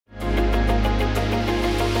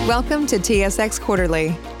Welcome to TSX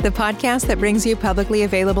Quarterly, the podcast that brings you publicly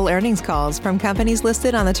available earnings calls from companies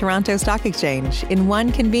listed on the Toronto Stock Exchange in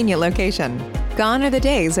one convenient location. Gone are the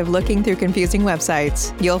days of looking through confusing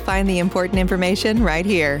websites. You'll find the important information right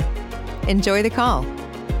here. Enjoy the call.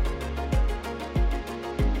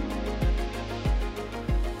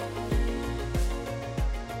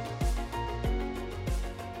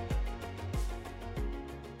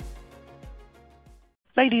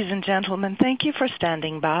 Ladies and gentlemen, thank you for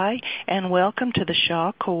standing by and welcome to the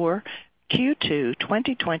ShawCor Q2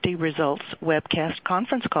 2020 Results Webcast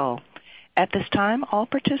Conference Call. At this time, all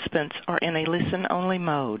participants are in a listen-only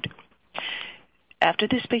mode. After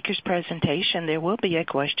the speaker's presentation, there will be a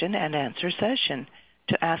question and answer session.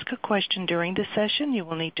 To ask a question during the session, you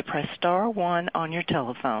will need to press star 1 on your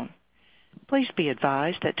telephone. Please be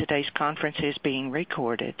advised that today's conference is being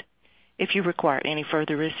recorded. If you require any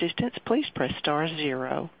further assistance, please press star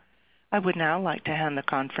 0. I would now like to hand the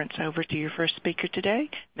conference over to your first speaker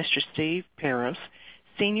today, Mr. Steve Perros,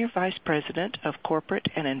 Senior Vice President of Corporate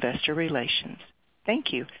and Investor Relations.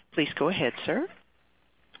 Thank you. Please go ahead, sir.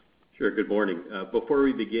 Sure. Good morning. Before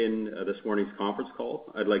we begin this morning's conference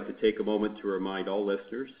call, I'd like to take a moment to remind all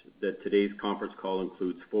listeners that today's conference call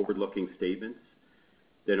includes forward-looking statements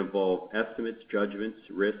that involve estimates, judgments,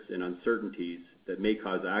 risks, and uncertainties that may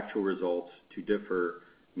cause actual results to differ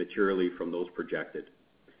materially from those projected.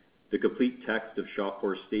 The complete text of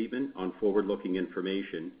ShawCor's statement on forward-looking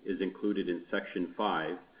information is included in Section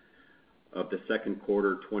 5 of the second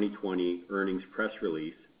quarter 2020 earnings press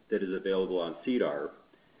release that is available on SEDAR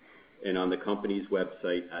and on the company's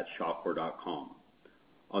website at shawcor.com.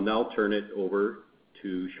 I'll now turn it over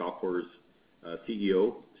to ShawCor's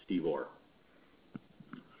CEO, Steve Orr.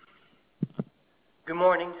 Good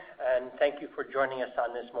morning, and thank you for joining us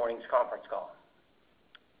on this morning's conference call.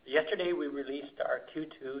 Yesterday, we released our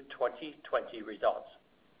Q2 2020 results.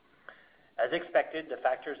 As expected, the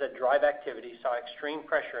factors that drive activity saw extreme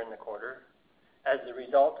pressure in the quarter as the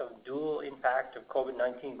result of dual impact of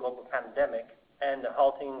COVID-19 global pandemic and the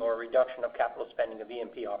halting or reduction of capital spending of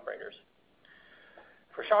E&P operators.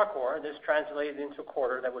 For ShawCor, this translated into a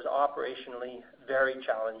quarter that was operationally very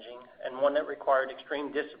challenging and one that required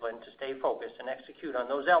extreme discipline to stay focused and execute on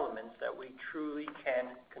those elements that we truly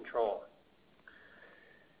can control.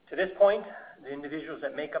 To this point, the individuals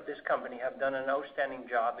that make up this company have done an outstanding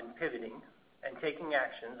job in pivoting and taking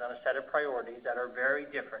actions on a set of priorities that are very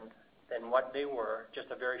different than what they were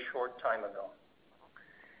just a very short time ago.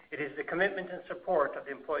 It is the commitment and support of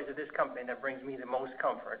the employees of this company that brings me the most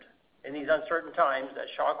comfort in these uncertain times that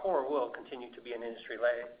ShawCor will continue to be an industry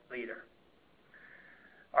leader.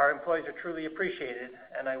 Our employees are truly appreciated,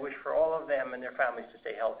 and I wish for all of them and their families to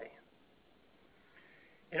stay healthy.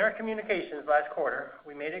 In our communications last quarter,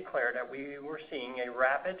 we made it clear that we were seeing a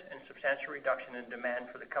rapid and substantial reduction in demand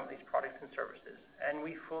for the company's products and services, and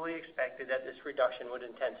we fully expected that this reduction would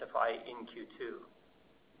intensify in Q2.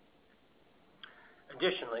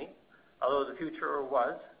 Additionally, although the future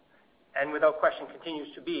was, and without question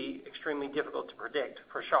continues to be, extremely difficult to predict,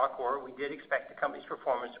 for ShawCor, we did expect the company's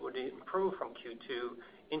performance would improve from Q2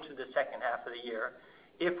 into the second half of the year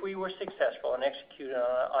if we were successful in executing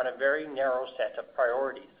on a very narrow set of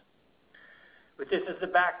priorities. With this as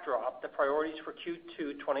the backdrop, the priorities for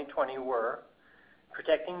Q2 2020 were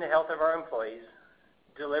protecting the health of our employees,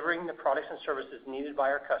 delivering the products and services needed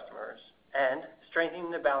by our customers, and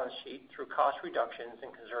strengthening the balance sheet through cost reductions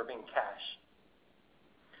and conserving cash.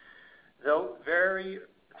 Though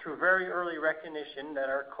through very early recognition that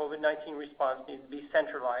our COVID-19 response needed to be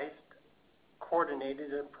centralized,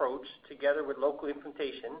 coordinated approach together with local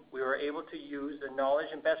implementation, we were able to use the knowledge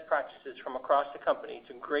and best practices from across the company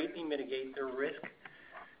to greatly mitigate the risk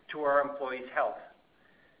to our employees' health.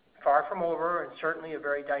 Far from over, and certainly a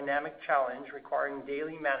very dynamic challenge requiring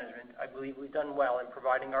daily management, I believe we've done well in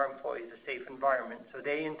providing our employees a safe environment so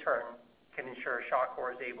they in turn can ensure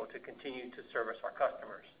ShawCor is able to continue to service our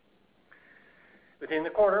customers. Within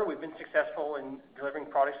the quarter, we've been successful in delivering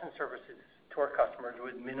products and services to our customers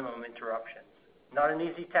with minimum interruptions. Not an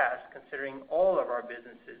easy task considering all of our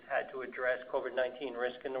businesses had to address COVID-19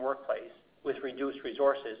 risk in the workplace with reduced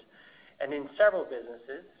resources, and in several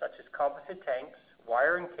businesses, such as composite tanks,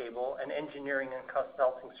 wire and cable, and engineering and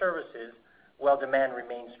consulting services, while demand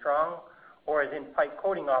remained strong, or as in pipe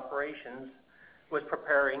coating operations, was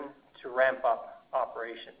preparing to ramp up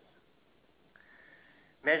operations.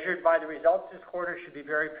 Measured by the results this quarter, it should be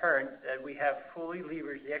very apparent that we have fully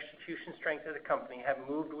leveraged the execution strength of the company, have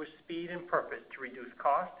moved with speed and purpose to reduce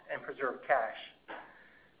cost and preserve cash.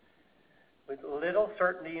 With little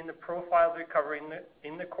certainty in the profile of recovery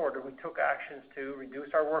in the quarter, we took actions to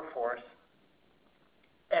reduce our workforce,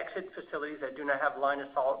 exit facilities that do not have line of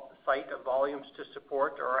sight of volumes to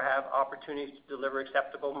support or have opportunities to deliver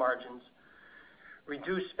acceptable margins,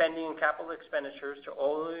 reduce spending and capital expenditures to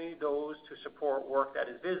only those to support work that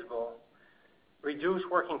is visible, reduce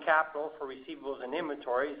working capital for receivables and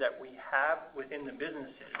inventories that we have within the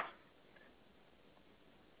businesses.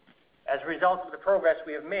 As a result of the progress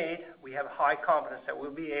we have made, we have high confidence that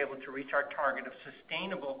we'll be able to reach our target of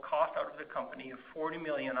sustainable cost out of the company of $40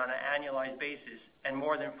 million on an annualized basis and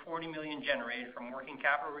more than $40 million generated from working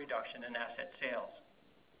capital reduction and asset sales.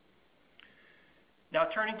 Now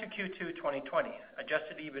turning to Q2 2020,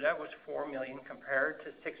 adjusted EBITDA was $4 million compared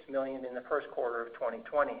to $6 million in the first quarter of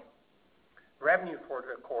 2020. Revenue for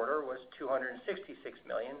the quarter was $266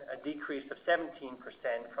 million, a decrease of 17%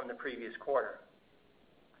 from the previous quarter.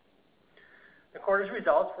 The quarter's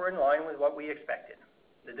results were in line with what we expected.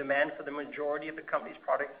 The demand for the majority of the company's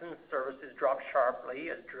products and services dropped sharply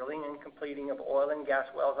as drilling and completing of oil and gas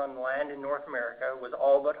wells on land in North America was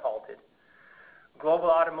all but halted.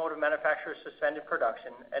 Global automotive manufacturers suspended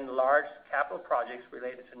production, and large capital projects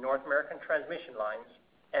related to North American transmission lines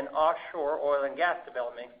and offshore oil and gas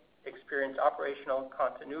development experienced operational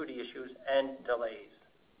continuity issues and delays.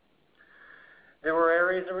 There were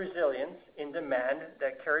areas of resilience in demand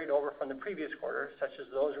that carried over from the previous quarter, such as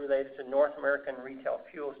those related to North American retail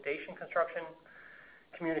fuel station construction,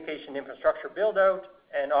 communication infrastructure build-out,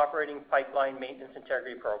 and operating pipeline maintenance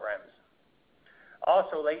integrity programs.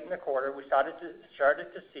 Also, late in the quarter, we started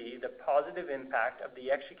to see the positive impact of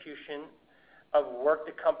the execution of work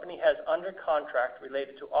the company has under contract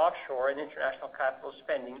related to offshore and international capital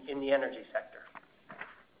spending in the energy sector.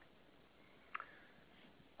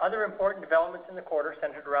 Other important developments in the quarter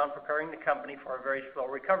centered around preparing the company for a very slow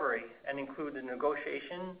recovery and include the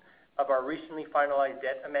negotiation of our recently finalized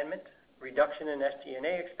debt amendment, reduction in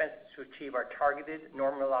SG&A expenses to achieve our targeted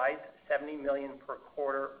normalized $70 million per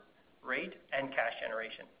quarter rate, and cash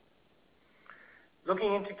generation.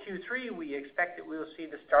 Looking into Q3, we expect that we will see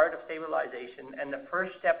the start of stabilization and the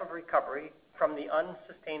first step of recovery from the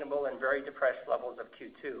unsustainable and very depressed levels of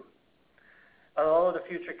Q2. Although the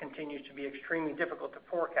future continues to be extremely difficult to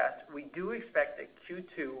forecast, we do expect that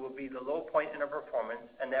Q2 will be the low point in our performance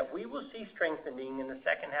and that we will see strengthening in the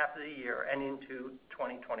second half of the year and into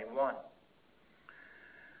 2021.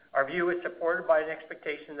 Our view is supported by an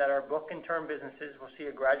expectation that our book and term businesses will see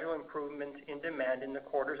a gradual improvement in demand in the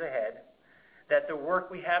quarters ahead, that the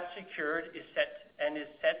work we have secured is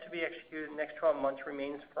set to be executed in the next 12 months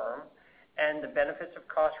remains firm, and the benefits of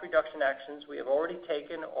cost reduction actions we have already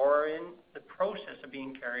taken or are in the process of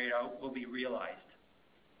being carried out will be realized.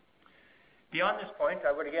 Beyond this point,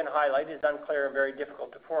 I would again highlight it is unclear and very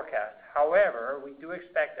difficult to forecast. However, we do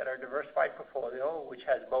expect that our diversified portfolio, which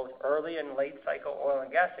has both early and late cycle oil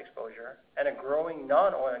and gas exposure and a growing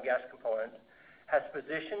non-oil and gas component, has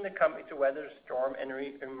positioned the company to weather the storm and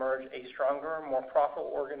emerge a stronger, more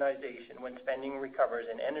profitable organization when spending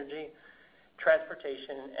recovers in energy,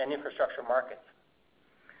 transportation, and infrastructure markets.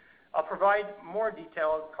 I'll provide more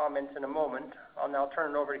detailed comments in a moment. I'll now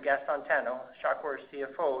turn it over to Gaston Tano, ShawCor's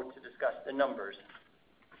CFO, to discuss the numbers.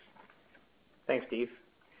 Thanks, Steve.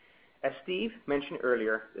 As Steve mentioned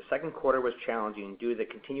earlier, the second quarter was challenging due to the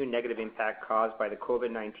continued negative impact caused by the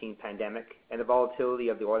COVID-19 pandemic and the volatility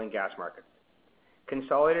of the oil and gas markets.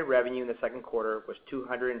 Consolidated revenue in the second quarter was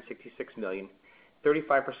 $266 million,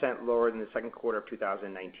 35% lower than the second quarter of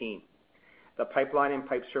 2019. The pipeline and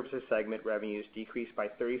pipe services segment revenues decreased by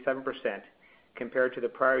 37% compared to the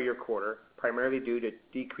prior year quarter, primarily due to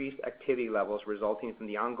decreased activity levels resulting from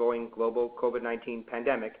the ongoing global COVID-19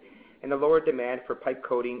 pandemic and the lower demand for pipe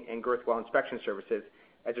coating and girth weld inspection services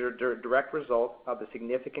as a direct result of the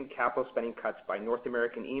significant capital spending cuts by North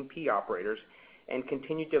American E&P operators and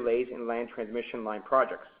continued delays in land transmission line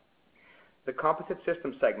projects. The composite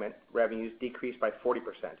system segment revenues decreased by 40%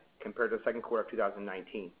 compared to the second quarter of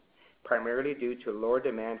 2019. Primarily due to lower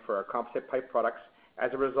demand for our composite pipe products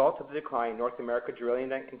as a result of the decline in North America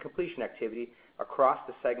drilling and completion activity across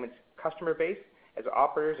the segment's customer base as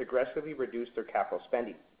operators aggressively reduced their capital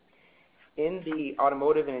spending. In the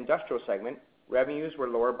automotive and industrial segment, revenues were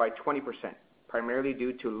lower by 20%, primarily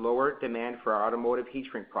due to lower demand for our automotive heat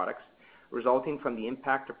shrink products, resulting from the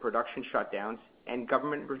impact of production shutdowns and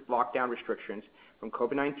government lockdown restrictions from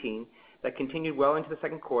COVID-19 that continued well into the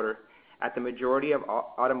second quarter at the majority of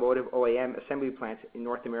automotive OEM assembly plants in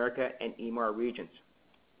North America and EMAR regions.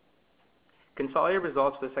 Consolidated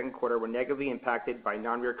results for the second quarter were negatively impacted by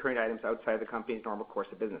non-recurring items outside of the company's normal course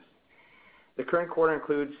of business. The current quarter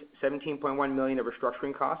includes $17.1 million of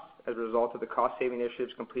restructuring costs as a result of the cost-saving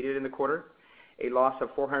initiatives completed in the quarter, a loss of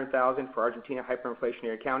 $400,000 for Argentina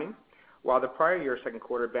hyperinflationary accounting, while the prior year second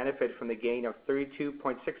quarter benefited from the gain of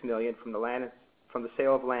 $32.6 million from the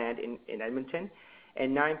sale of land in Edmonton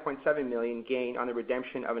and $9.7 million gain on the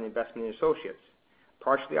redemption of an investment in associates,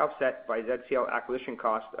 partially offset by ZCL acquisition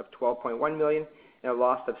costs of $12.1 million and a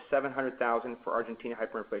loss of $700,000 for Argentina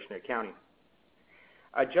hyperinflationary accounting.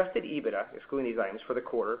 Adjusted EBITDA, excluding these items for the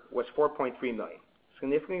quarter, was $4.3 million,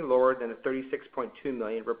 significantly lower than the $36.2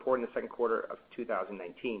 million reported in the second quarter of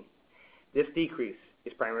 2019. This decrease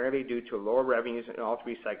is primarily due to lower revenues in all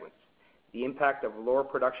three segments, the impact of lower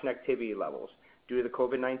production activity levels due to the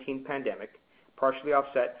COVID-19 pandemic, partially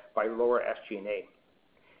offset by lower SG&A.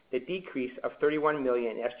 The decrease of $31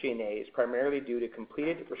 million in SG&A is primarily due to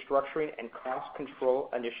completed restructuring and cost control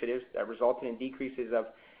initiatives that resulted in decreases of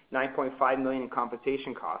 $9.5 million in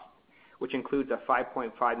compensation costs, which includes a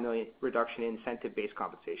 $5.5 million reduction in incentive-based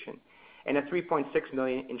compensation, and a $3.6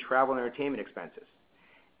 million in travel and entertainment expenses.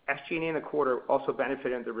 SG&A in the quarter also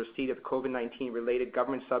benefited from the receipt of COVID-19 related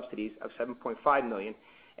government subsidies of $7.5 million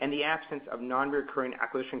and the absence of non-recurring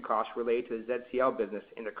acquisition costs related to the ZCL business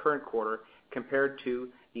in the current quarter compared to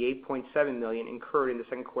the $8.7 million incurred in the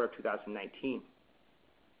second quarter of 2019.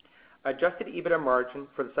 Adjusted EBITDA margin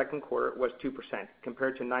for the second quarter was 2%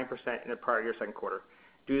 compared to 9% in the prior year second quarter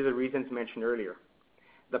due to the reasons mentioned earlier.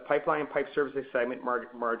 The pipeline and pipe services segment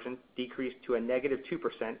margin decreased to a negative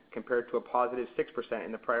 2% compared to a positive 6%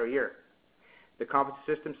 in the prior year. The composite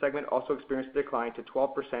system segment also experienced a decline to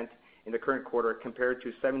 12% in the current quarter compared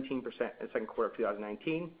to 17% in the second quarter of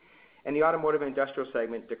 2019, and the automotive and industrial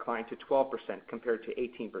segment declined to 12% compared to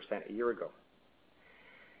 18% a year ago.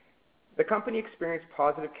 The company experienced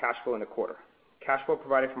positive cash flow in the quarter. Cash flow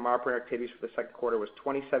provided from operating activities for the second quarter was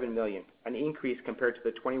 $27 million, an increase compared to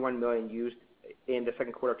the $21 million used in the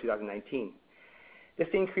second quarter of 2019. This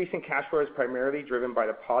increase in cash flow is primarily driven by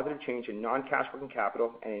the positive change in non-cash working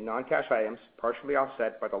capital and in non-cash items, partially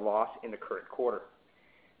offset by the loss in the current quarter.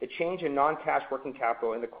 The change in non-cash working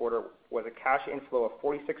capital in the quarter was a cash inflow of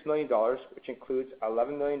 $46 million, which includes an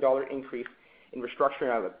 $11 million increase in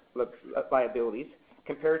restructuring liabilities,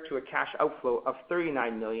 compared to a cash outflow of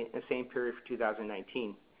 $39 million in the same period for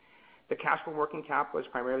 2019. The cash from working capital is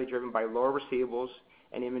primarily driven by lower receivables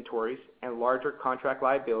and inventories and larger contract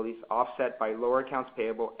liabilities offset by lower accounts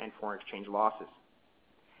payable and foreign exchange losses.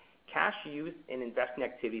 Cash used in investing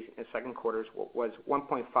activities in the second quarter was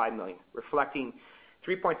 $1.5 million, reflecting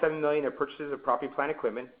 $3.7 million in purchases of property, plant,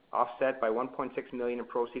 equipment, offset by $1.6 million in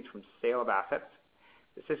proceeds from sale of assets.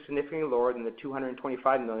 This is significantly lower than the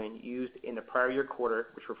 $225 million used in the prior year quarter,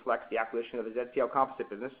 which reflects the acquisition of the ZCL composite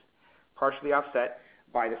business, partially offset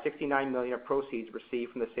by the $69 million of proceeds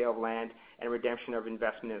received from the sale of land and redemption of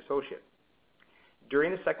investment in associates.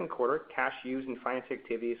 During the second quarter, cash used in financing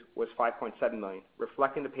activities was $5.7 million,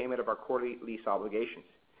 reflecting the payment of our quarterly lease obligations.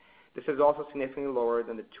 This is also significantly lower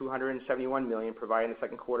than the $271 million provided in the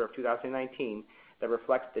second quarter of 2019 that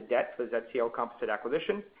reflects the debt for the ZCL composite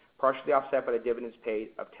acquisition, partially offset by the dividends paid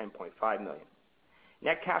of $10.5 million.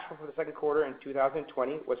 Net cash flow for the second quarter in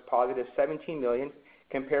 2020 was positive $17 million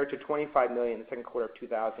compared to $25 million in the second quarter of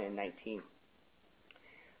 2019.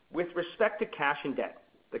 With respect to cash and debt,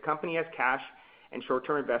 the company has cash and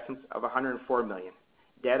short-term investments of $104 million,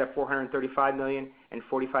 debt of $435 million, and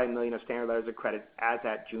 $45 million of standard letters of credit as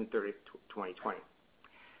at June 30, 2020.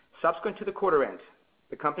 Subsequent to the quarter end,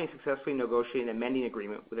 the company successfully negotiated an amending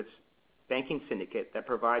agreement with its banking syndicate that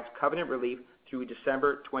provides covenant relief through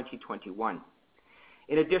December 2021.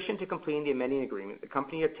 In addition to completing the amending agreement, the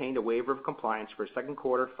company obtained a waiver of compliance for second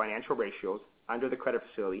quarter financial ratios under the credit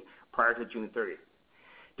facility prior to June 30th.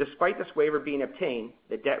 Despite this waiver being obtained,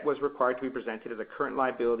 the debt was required to be presented as a current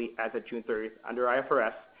liability as of June 30th under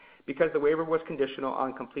IFRS because the waiver was conditional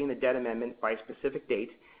on completing the debt amendment by a specific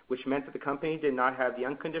date, which meant that the company did not have the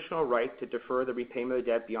unconditional right to defer the repayment of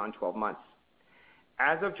the debt beyond 12 months.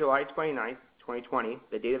 As of July 29, 2020,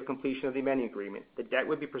 the date of completion of the amending agreement, the debt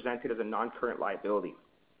would be presented as a non-current liability.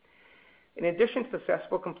 In addition to the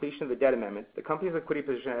successful completion of the debt amendment, the company's liquidity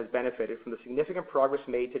position has benefited from the significant progress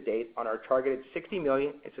made to date on our targeted $60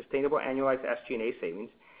 million in sustainable annualized SG&A savings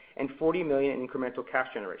and $40 million in incremental cash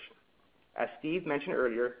generation. As Steve mentioned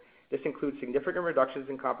earlier, this includes significant reductions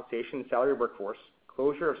in compensation and salary workforce,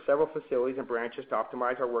 closure of several facilities and branches to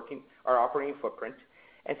optimize our operating footprint,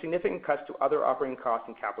 and significant cuts to other operating costs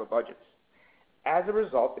and capital budgets. As a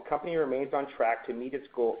result, the company remains on track to meet its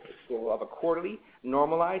goal of a quarterly,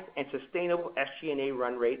 normalized, and sustainable SG&A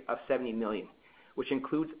run rate of $70 million, which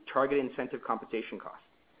includes targeted incentive compensation costs.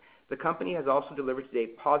 The company has also delivered to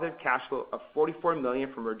date positive cash flow of $44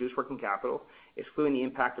 million from reduced working capital, excluding the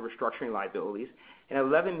impact of restructuring liabilities, and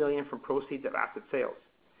 $11 million from proceeds of asset sales.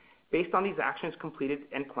 Based on these actions completed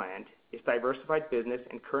and planned, its diversified business,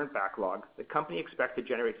 and current backlog, the company expects to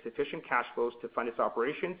generate sufficient cash flows to fund its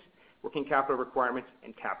operations, working capital requirements,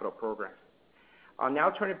 and capital programs. I'll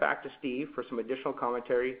now turn it back to Steve for some additional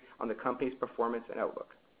commentary on the company's performance and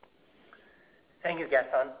outlook. Thank you,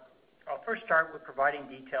 Gaston. I'll first start with providing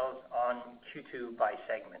details on Q2 by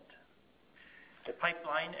segment. The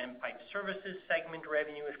pipeline and pipe services segment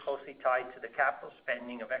revenue is closely tied to the capital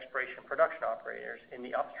spending of exploration production operators in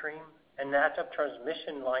the upstream and that of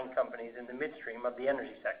transmission line companies in the midstream of the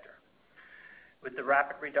energy sector. With the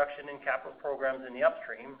rapid reduction in capital programs in the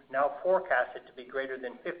upstream, now forecasted to be greater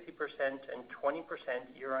than 50% and 20%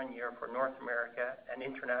 year-on-year for North America and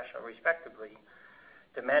international respectively,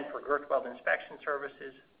 demand for girth weld inspection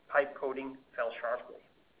services, pipe coating fell sharply.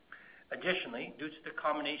 Additionally, due to the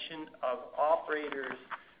combination of operators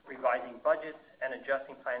revising budgets and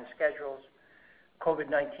adjusting planned schedules,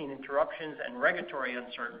 COVID-19 interruptions and regulatory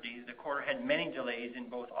uncertainty, the quarter had many delays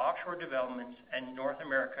in both offshore developments and North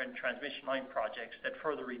American transmission line projects that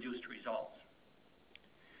further reduced results.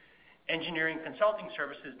 Engineering consulting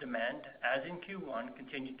services demand, as in Q1,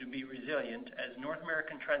 continued to be resilient as North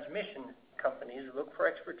American transmission companies look for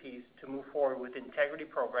expertise to move forward with integrity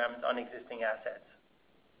programs on existing assets.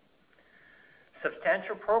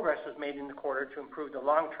 Substantial progress was made in the quarter to improve the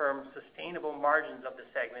long-term sustainable margins of the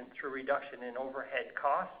segment through reduction in overhead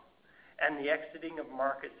costs and the exiting of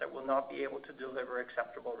markets that will not be able to deliver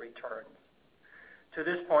acceptable returns. To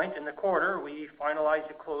this point in the quarter, we finalized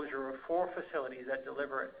the closure of 4 facilities that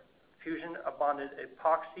deliver fusion-bonded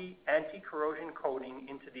epoxy anti-corrosion coating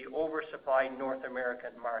into the oversupplied North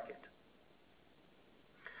American market.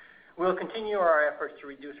 We'll continue our efforts to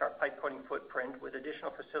reduce our pipe coating footprint with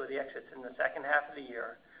additional facility exits in the second half of the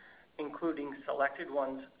year, including selected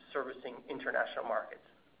ones servicing international markets.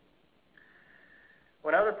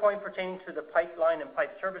 One other point pertaining to the pipeline and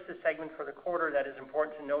pipe services segment for the quarter that is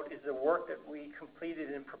important to note is the work that we completed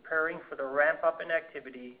in preparing for the ramp-up in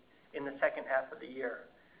activity in the second half of the year.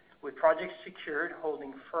 With projects secured,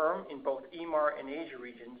 holding firm in both EMAR and Asia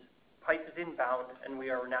regions, pipe is inbound and we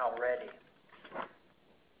are now ready.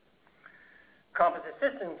 Composite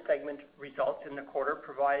Systems segment results in the quarter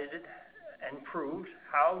provided and proved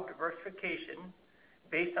how diversification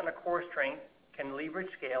based on a core strength can leverage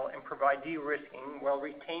scale and provide de-risking while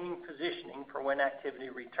retaining positioning for when activity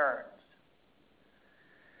returns.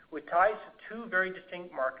 With ties to 2 very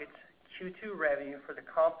distinct markets, Q2 revenue for the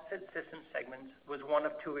Composite Systems segment was one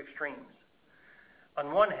of 2 extremes.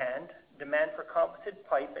 On one hand, demand for composite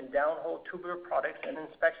pipe and downhole tubular products and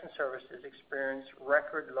inspection services experienced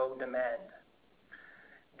record low demand.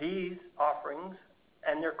 These offerings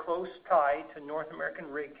and their close tie to North American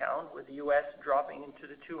rig count, with the U.S. dropping into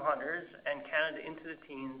the 200s and Canada into the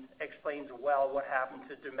teens, explains well what happened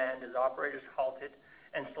to demand as operators halted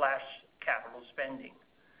and slashed capital spending.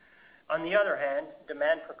 On the other hand,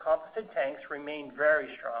 demand for composite tanks remained very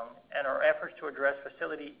strong, and our efforts to address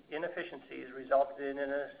facility inefficiencies resulted in an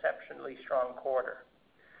exceptionally strong quarter.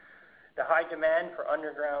 The high demand for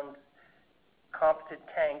underground composite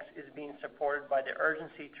tanks is being supported by the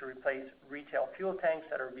urgency to replace retail fuel tanks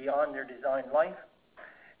that are beyond their design life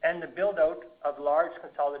and the build-out of large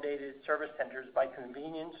consolidated service centers by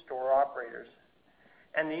convenience store operators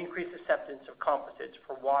and the increased acceptance of composites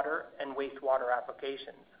for water and wastewater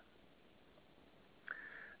applications.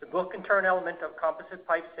 The book and turn element of composite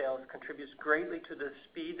pipe sales contributes greatly to the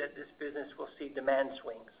speed that this business will see demand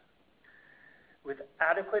swings. With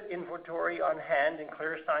adequate inventory on hand and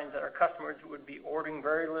clear signs that our customers would be ordering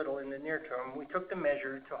very little in the near term, we took the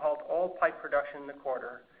measure to halt all pipe production in the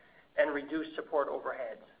quarter and reduce support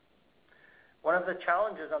overheads. One of the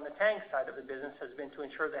challenges on the tank side of the business has been to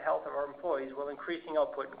ensure the health of our employees while increasing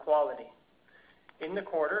output and quality. In the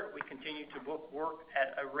quarter, we continued to book work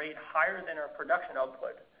at a rate higher than our production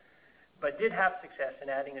output, but did have success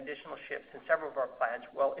in adding additional shifts in several of our plants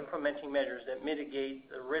while implementing measures that mitigate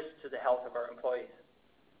the risk to the health of our employees.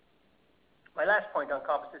 My last point on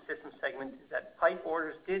Composite Systems segment is that pipe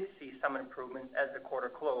orders did see some improvement as the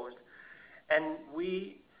quarter closed, and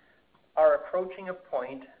we are approaching a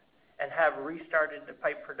point and have restarted the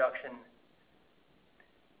pipe production.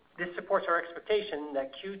 This supports our expectation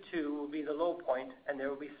that Q2 will be the low point and there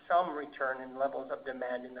will be some return in levels of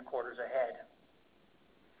demand in the quarters ahead.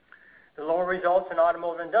 The lower results in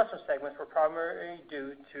automotive and industrial segments were primarily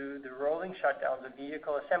due to the rolling shutdowns of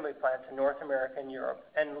vehicle assembly plants in North America and Europe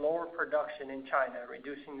and lower production in China,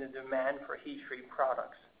 reducing the demand for heat shrink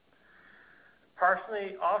products.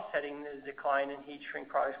 Partially offsetting the decline in heat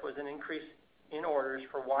shrink products was an increase in orders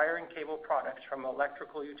for wire and cable products from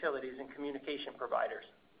electrical utilities and communication providers.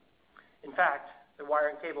 In fact, the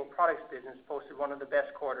wire and cable products business posted one of the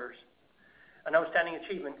best quarters an outstanding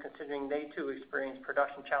achievement considering they too experienced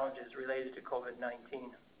production challenges related to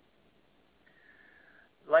COVID-19.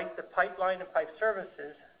 Like the pipeline and pipe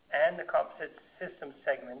services and the composite systems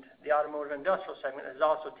segment, the automotive industrial segment has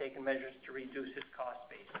also taken measures to reduce its cost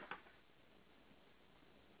base.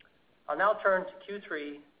 I'll now turn to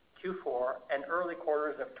Q3, Q4, and early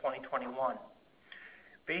quarters of 2021.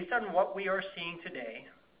 Based on what we are seeing today,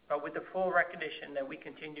 but with the full recognition that we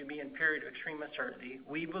continue to be in a period of extreme uncertainty,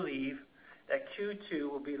 we believe that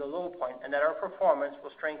Q2 will be the low point and that our performance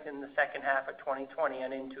will strengthen in the second half of 2020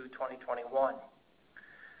 and into 2021.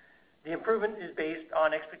 The improvement is based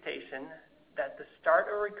on expectation that the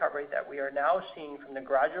start of recovery that we are now seeing from the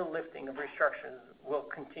gradual lifting of restrictions will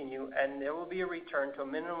continue, and there will be a return to a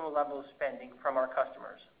minimum level of spending from our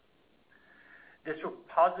customers. This will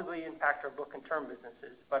positively impact our book and term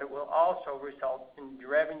businesses, but it will also result in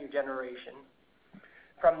revenue generation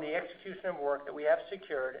from the execution of work that we have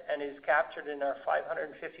secured and is captured in our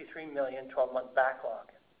 $553 million 12-month backlog.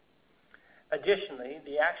 Additionally,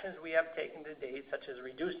 the actions we have taken to date, such as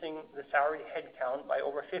reducing the salary headcount by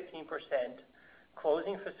over 15%,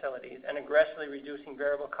 closing facilities, and aggressively reducing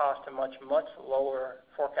variable costs to much lower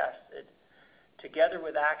forecasted, together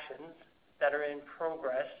with actions that are in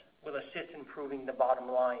progress, will assist in improving the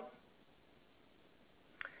bottom line.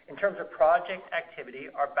 In terms of project activity,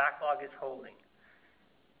 our backlog is holding,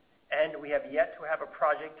 and we have yet to have a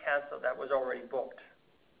project canceled that was already booked.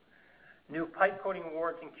 New pipe coating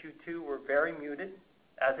awards in Q2 were very muted,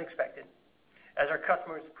 as expected, as our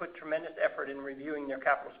customers put tremendous effort in reviewing their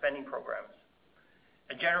capital spending programs.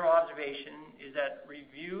 A general observation is that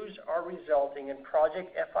reviews are resulting in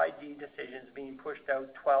project FID decisions being pushed out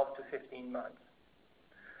 12 to 15 months.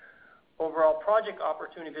 Overall project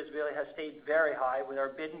opportunity visibility has stayed very high, with our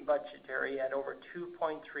bid and budgetary at over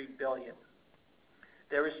 $2.3 billion.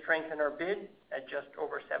 There is strength in our bid at just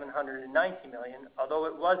over $790 million. Although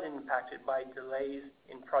it was impacted by delays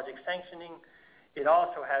in project sanctioning, it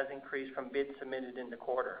also has increased from bids submitted in the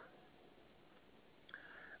quarter.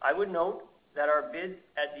 I would note that our bid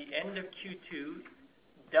at the end of Q2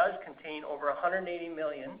 does contain over $180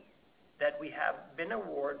 million that we have been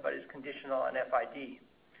awarded but is conditional on FID.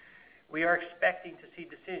 We are expecting to see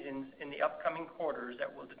decisions in the upcoming quarters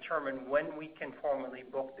that will determine when we can formally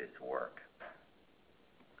book this work.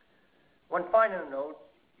 One final note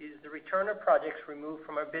is the return of projects removed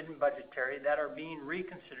from our bid and budgetary that are being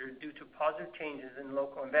reconsidered due to positive changes in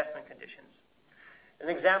local investment conditions. An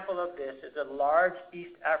example of this is a large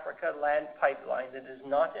East Africa land pipeline that is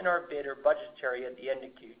not in our bid or budgetary at the end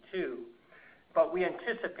of Q2, but we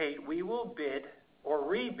anticipate we will bid or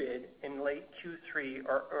rebid in late Q3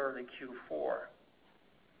 or early Q4.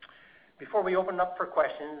 Before we open up for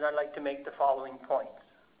questions, I'd like to make the following points.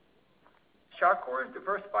 ShawCor's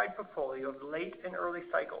diversified portfolio of late and early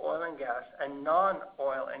cycle oil and gas and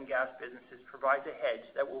non-oil and gas businesses provides a hedge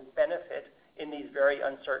that will benefit in these very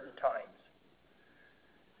uncertain times.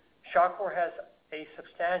 ShawCor has a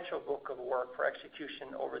substantial book of work for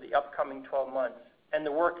execution over the upcoming 12 months, and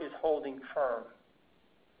the work is holding firm.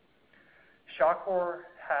 ShawCor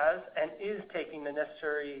has and is taking the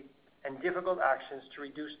necessary and difficult actions to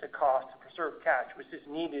reduce the cost to preserve cash, which is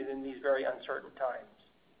needed in these very uncertain times.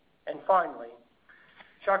 And finally,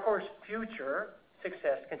 ShawCor's future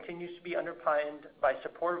success continues to be underpinned by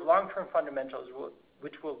supportive long-term fundamentals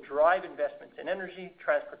which will drive investments in energy,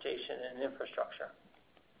 transportation, and infrastructure.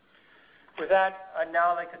 With that, I'd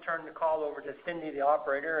now like to turn the call over to Cindy, the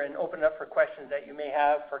operator, and open it up for questions that you may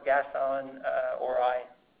have for Gaston or I.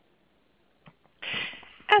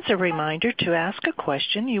 As a reminder, to ask a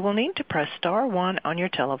question, you will need to press star 1 on your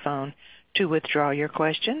telephone. To withdraw your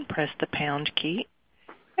question, press the pound key,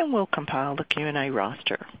 and we'll compile the Q&A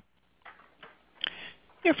roster.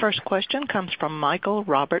 Your first question comes from Michael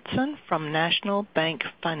Robertson from National Bank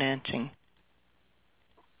Financial.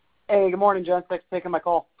 Hey, good morning, John. Thanks for taking my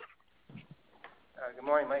call. Good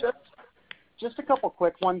morning, Mike. Just a couple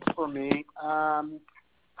quick ones for me.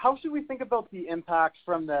 How should we think about the impact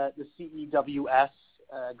from the CEWS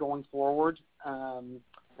going forward? I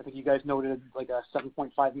think you guys noted like a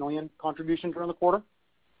 $7.5 million contribution during the quarter.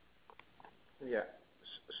 Yeah.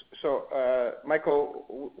 So,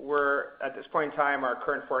 Michael, we're at this point in time, our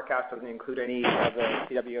current forecast doesn't include any of the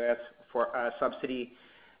CEWS for subsidy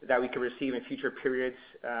that we could receive in future periods.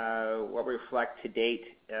 What we reflect to date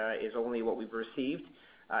is only what we've received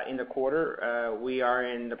in the quarter. We are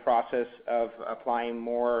in the process of applying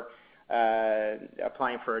for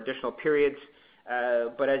additional periods.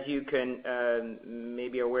 But as you can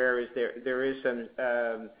maybe aware, is there is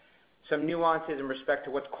some nuances in respect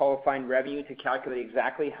to what's qualifying revenue to calculate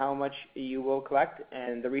exactly how much you will collect,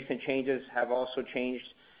 and the recent changes have also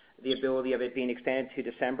changed the ability of it being extended to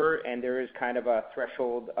December, and there is kind of a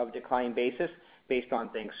threshold of decline basis based on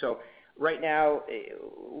things. So right now,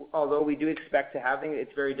 although we do expect to have things,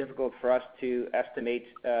 it's very difficult for us to estimate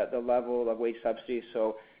the level of wage subsidies.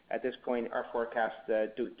 So at this point, our forecasts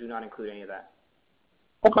do not include any of that.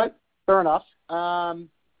 Okay, fair enough.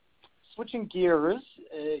 Switching gears,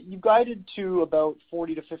 you guided to about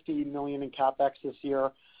 $40 to $50 million in capex this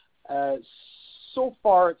year. So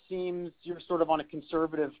far, it seems you're sort of on a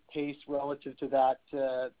conservative pace relative to that,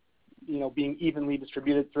 being evenly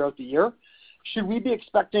distributed throughout the year. Should we be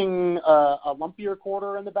expecting a lumpier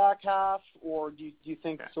quarter in the back half, or do you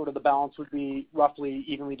think sort of the balance would be roughly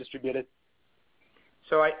evenly distributed?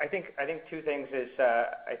 So I think two things is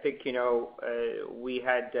we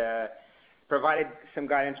had provided some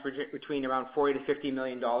guidance between around $40 to $50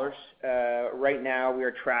 million. Right now, we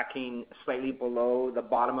are tracking slightly below the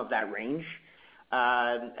bottom of that range.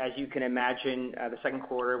 As you can imagine, the second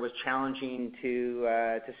quarter was challenging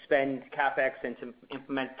to spend capex and to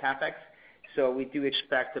implement capex. So we do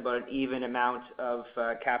expect about an even amount of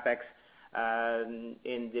capex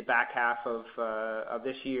in the back half of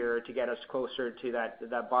this year to get us closer to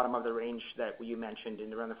that bottom of the range that you mentioned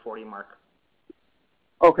in around the 40 mark.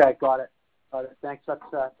 Okay, got it. Thanks. That's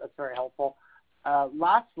very helpful.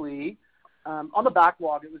 Lastly, on the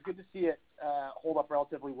backlog, it was good to see it hold up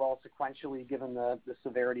relatively well sequentially, given the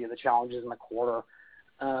severity of the challenges in the quarter.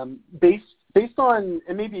 Based on,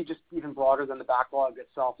 and maybe just even broader than the backlog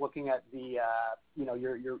itself, looking at the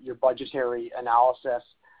your budgetary analysis,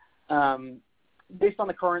 based on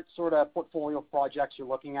the current sort of portfolio of projects you're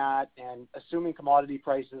looking at, and assuming commodity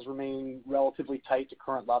prices remain relatively tight to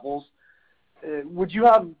current levels, would you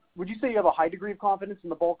say you have a high degree of confidence in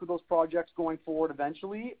the bulk of those projects going forward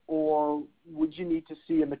eventually, or would you need to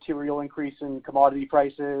see a material increase in commodity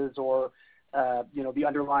prices or the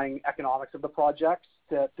underlying economics of the projects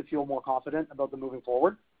to feel more confident about them moving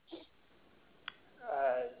forward?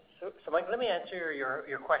 So Mike, let me answer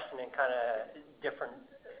your question in kind of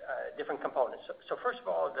different components. So first of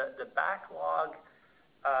all, the backlog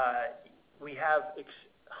we have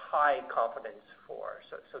high confidence for.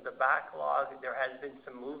 So the backlog, there has been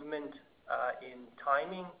some movement in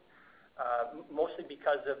timing, mostly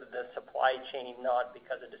because of the supply chain, not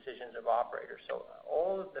because of decisions of operators. So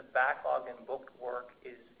all of the backlog and booked work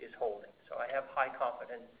is holding. So I have high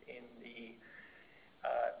confidence in the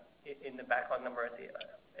backlog number at the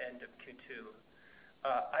end of Q2.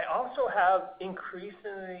 I also have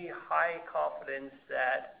increasingly high confidence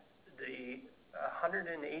that the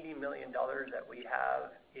 $180 million that we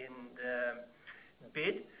have in the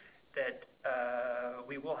bid, that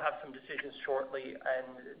we will have some decisions shortly,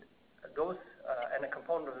 and those and a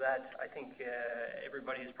component of that, I think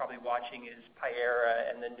everybody is probably watching, is Payara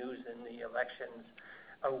and the news in the elections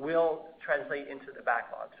will translate into the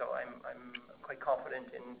backlog. So I'm quite confident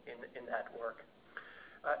in that work.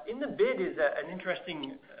 In the bid is an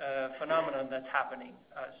interesting phenomenon that's happening.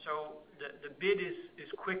 So the bid is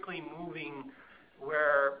quickly moving,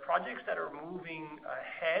 where projects that are moving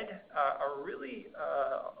ahead are really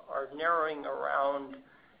are narrowing around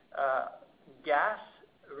gas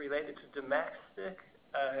related to domestic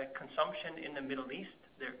consumption in the Middle East.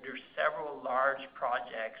 There's several large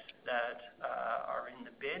projects that are in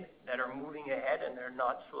the bid that are moving ahead, and they're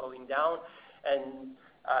not slowing down. And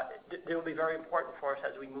they will be very important for us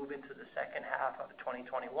as we move into the second half of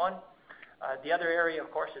 2021. The other area,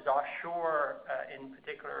 of course, is offshore, in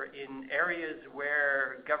particular in areas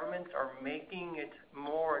where governments are making it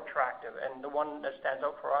more attractive. And the one that stands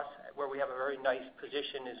out for us, where we have a very nice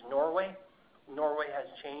position, is Norway. Norway has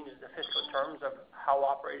changed the fiscal terms of how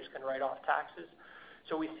operators can write off taxes.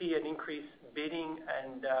 So we see an increased bidding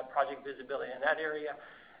and project visibility in that area.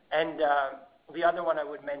 And the other one I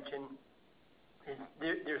would mention is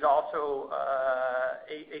there's also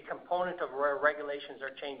a component of where regulations are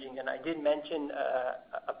changing. And I did mention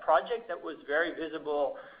a project that was very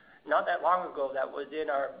visible not that long ago that was in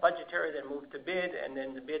our budgetary, that moved to bid, and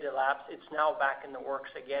then the bid elapsed. It's now back in the works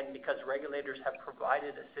again because regulators have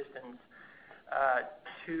provided assistance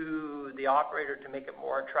to the operator to make it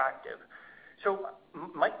more attractive. So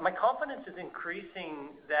my confidence is increasing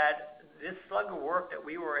that this slug of work that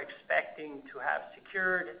we were expecting to have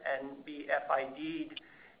secured and be FID'd,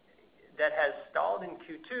 that has stalled in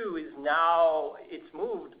Q2, is now, it's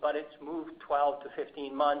moved, but it's moved 12 to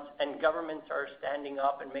 15 months, and governments are standing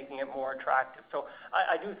up and making it more attractive. So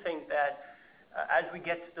I do think that as we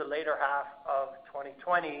get to the later half of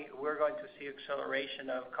 2020, we're going to see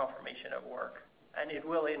acceleration of confirmation of work, and it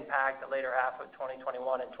will impact the later half of 2021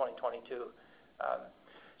 and 2022.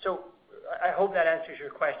 So I hope that answers your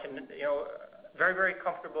question. Very, very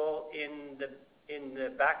comfortable in in the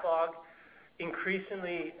backlog,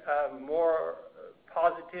 increasingly more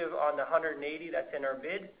positive on the 180 that's in our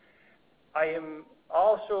bid. I am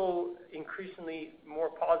also increasingly more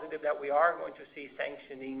positive that we are going to see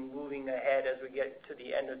sanctioning moving ahead as we get to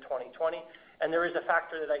the end of 2020. And there is a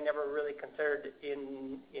factor that I never really considered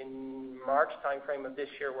in March timeframe of this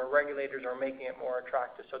year, where regulators are making it more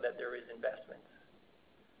attractive so that there is investment.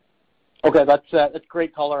 Okay, that's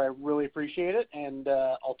great color. I really appreciate it, and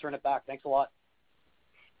I'll turn it back. Thanks a lot.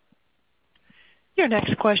 Your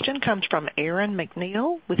next question comes from Aaron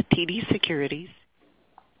McNeil with TD Securities.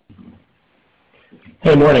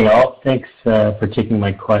 Hey, morning all. Thanks for taking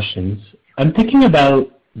my questions. I'm thinking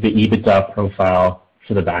about the EBITDA profile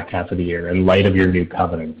for the back half of the year in light of your new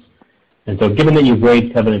covenants. And so given that you've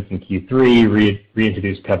waived covenants in Q3,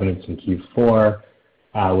 reintroduced covenants in Q4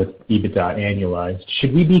 with EBITDA annualized,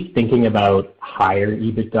 should we be thinking about higher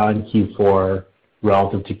EBITDA in Q4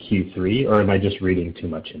 relative to Q3, or am I just reading too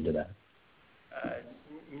much into that?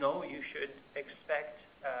 No, you should expect,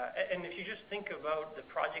 and if you just think about the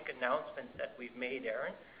project announcements that we've made,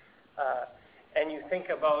 Aaron, and you think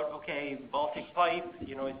about, okay, Baltic Pipe,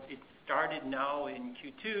 it started now in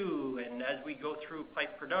Q2, and as we go through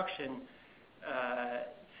pipe production,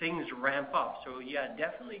 things ramp up. So yeah,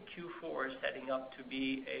 definitely Q4 is setting up to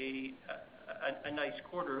be a nice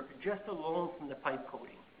quarter, just alone from the pipe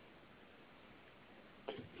coating.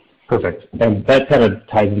 Perfect. And that kind of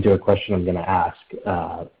ties into a question I'm going to ask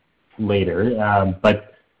later.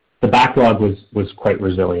 But the backlog was quite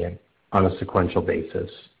resilient on a sequential basis,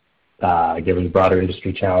 given broader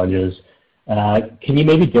industry challenges. Can you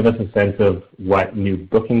maybe give us a sense of what new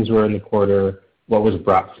bookings were in the quarter, what was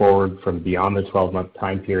brought forward from beyond the 12-month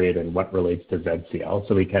time period, and what relates to ZCL,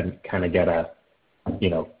 so we can kind of get a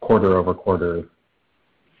quarter-over-quarter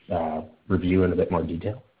review in a bit more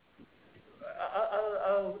detail?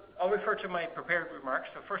 I'll refer to my prepared remarks.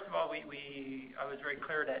 So first of all, I was very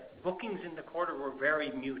clear that bookings in the quarter were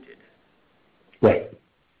very muted. Right.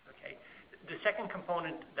 Okay. The second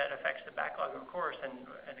component that affects the backlog, of course, and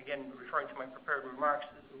again, referring to my prepared remarks,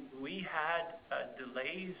 we had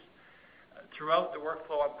delays throughout the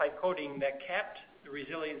workflow on pipe coating that kept the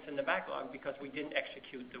resilience in the backlog because we didn't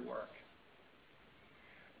execute the work.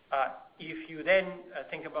 If you then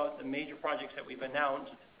think about the major projects that we've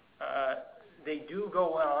announced, they do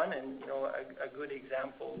go on, and a good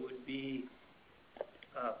example would be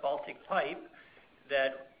Baltic Pipe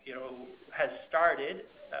that has started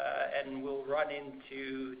and will run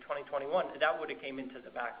into 2021. That would have came into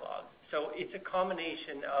the backlog. So it's a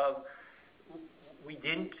combination of we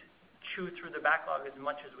didn't chew through the backlog as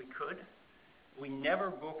much as we could. We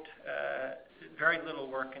never booked very little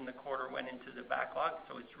work in the quarter went into the backlog,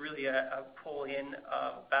 so it's really a pull-in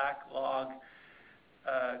of backlog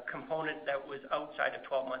component that was outside of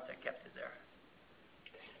 12 months that kept it there.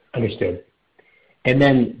 Understood. And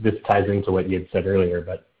then this ties into what you had said earlier,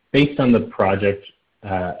 but based on the project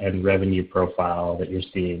and revenue profile that you're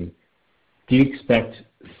seeing, do you expect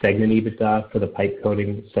segment EBITDA for the pipe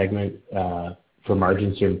coating segment for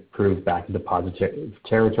margins to improve back into positive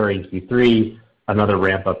territory in Q3, another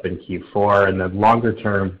ramp up in Q4, and then longer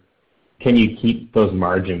term, can you keep those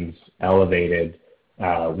margins elevated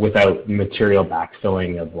without material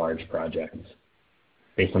backfilling of large projects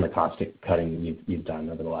based on the cost cutting you've done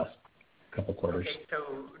over the last couple quarters? Okay,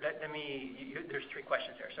 so there's three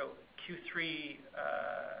questions there. So Q3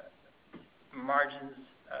 margins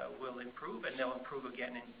will improve, and they'll improve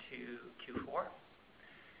again into Q4.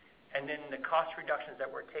 And then the cost reductions that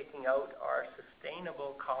we're taking out are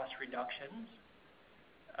sustainable cost reductions,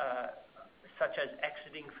 such as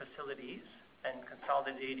exiting facilities and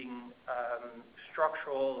consolidating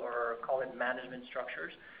structural, or call it management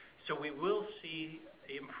structures. So we will see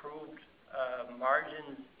improved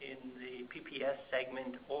margins in the PPS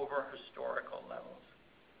segment over historical levels.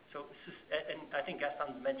 So, and I think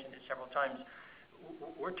Gaston's mentioned it several times,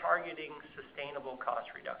 we're targeting sustainable cost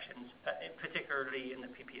reductions, particularly in the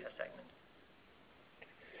PPS segment.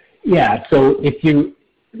 Yeah, so if you,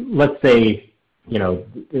 let's say,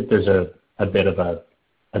 if there's a bit of a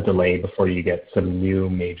delay before you get some new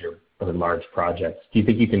major or large projects, do you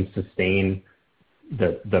think you can sustain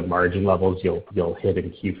the margin levels you'll hit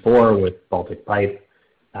in Q4 with Baltic Pipe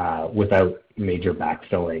without major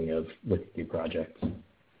backfilling with new projects?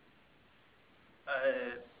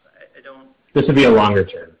 I don't. This would be a longer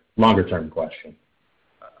term question.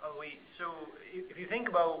 So if you think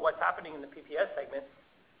about what's happening in the PPS segment,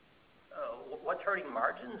 what's hurting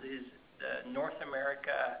margins is the North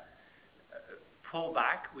America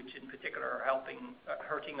pullback, which in particular are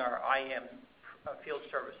hurting our IM field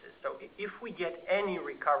services. So if we get any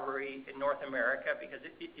recovery in North America, because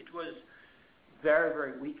it was very,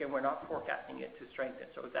 very weak, and we're not forecasting it to strengthen.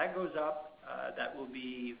 So if that goes up, that will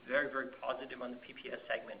be very, very positive on the PPS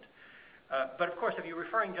segment. But of course, if you're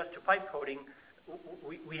referring just to pipe coating,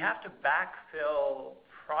 we have to backfill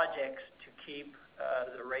projects to keep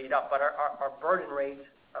the rate up, but our burden rate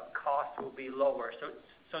of cost will be lower.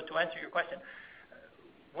 So to answer your question,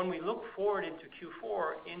 when we look forward into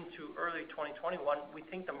Q4, into early 2021, we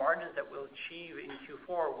think the margins that we'll achieve in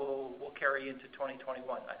Q4 will carry into 2021.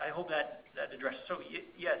 I hope that addresses. So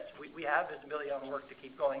yes, we have visibility on work to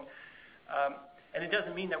keep going. And it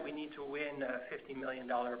doesn't mean that we need to win a $50 million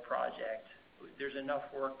project. There's enough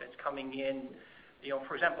work that's coming in.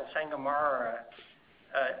 For example, Sangomar,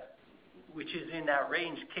 which is in that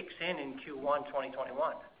range, kicks in Q1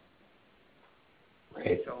 2021.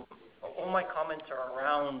 Right. So all my comments are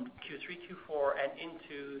around Q3, Q4, and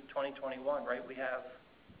into 2021, right? We have,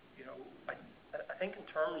 I think in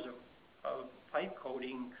terms of pipe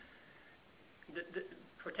coating,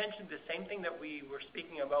 potentially the same thing that we were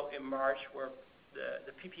speaking about in March, where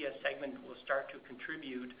the PPS segment will start to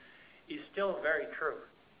contribute, is still very true.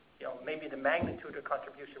 Maybe the magnitude of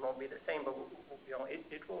contribution won't be the same, but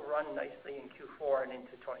it will run nicely in Q4 and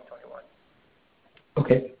into 2021.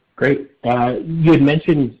 Okay, great. You had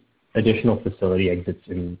mentioned additional facility exits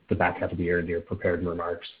in the back half of the year in your prepared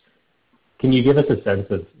remarks. Can you give us a sense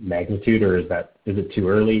of magnitude, or is it too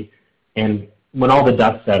early? And when all the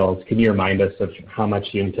dust settles, can you remind us of how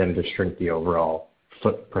much you intend to shrink the overall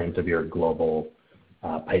footprint of your global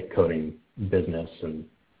pipe coating business? And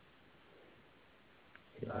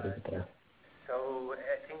there. So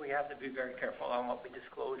I think we have to be very careful on what we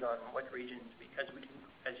disclose on what regions, because we can,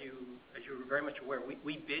 as you're very much aware,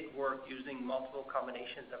 we bid work using multiple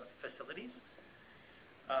combinations of facilities.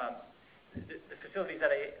 The facilities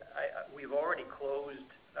that we've already closed,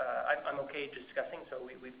 I'm okay discussing. So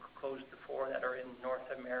we've closed the 4 that are in North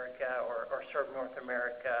America or serve North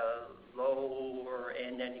America, lower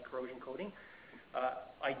end anti-corrosion coating.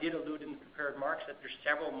 I did allude in the prepared remarks that there's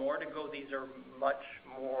several more to go. These are much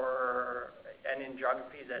more, and in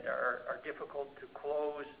geographies that are difficult to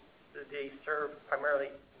close. They serve primarily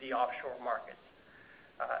the offshore markets,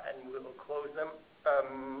 and we will close them.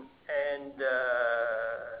 And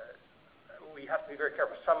we have to be very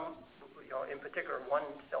careful. Some, in particular, one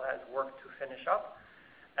still has work to finish up,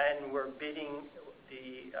 and we're bidding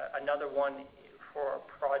another one for a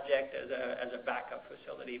project as a backup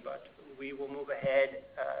facility. But we will move ahead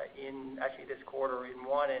in actually this quarter in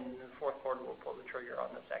one, and in the fourth quarter we'll pull the trigger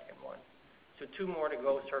on the second one. So 2 more to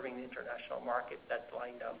go serving the international market that's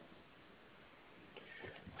lined up.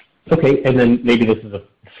 Okay, and then maybe this is a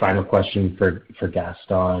final question for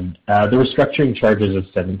Gaston. The restructuring charges of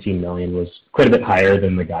 $17 million was quite a bit higher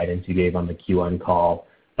than the guidance you gave on the Q1 call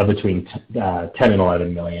of between 10 and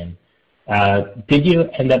 11 million. Did you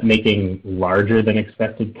end up making larger than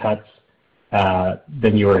expected cuts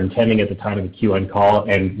than you were intending at the time of the Q1 call?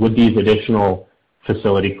 And would these additional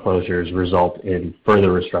facility closures result in further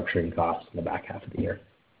restructuring costs in the back half of the year?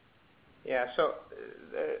 Yeah, so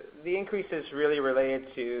the increase is really related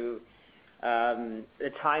to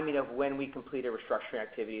the timing of when we completed restructuring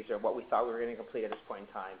activities, or what we thought we were going to complete at this point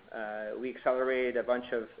in time. We accelerated a bunch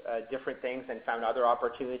of different things and found other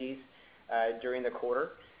opportunities during the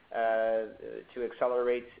quarter to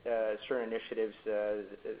accelerate certain initiatives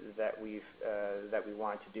that we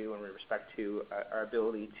want to do in respect to our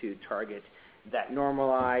ability to target that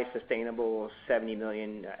normalized, sustainable 70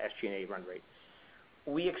 million SG&A run rate.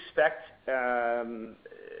 We expect that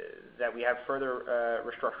we have further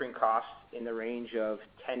restructuring costs in the range of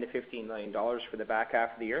 $10 to $15 million for the back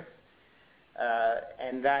half of the year.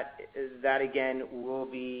 And that again will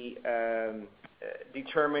be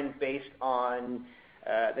determined based on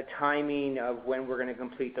the timing of when we're going to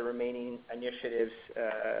complete the remaining initiatives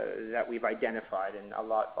that we've identified. And a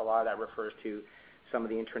lot of that refers to some of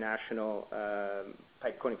the international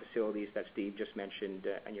pipe coating facilities that Steve just mentioned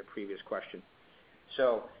in your previous question.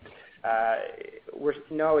 So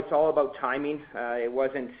it's all about timing. It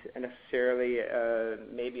wasn't necessarily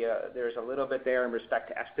there's a little bit there in respect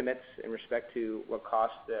to estimates, in respect to what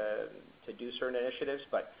cost to do certain initiatives,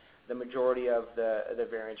 but the majority of the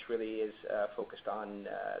variance really is focused on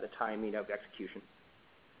the timing of execution.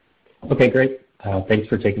 Okay, great. Thanks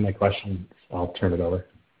for taking my questions. I'll turn it over.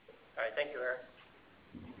 All right, thank you, Aaron.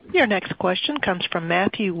 Your next question comes from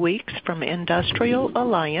Matthew Weeks from Industrial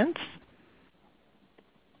Alliance.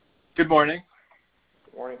 Good morning.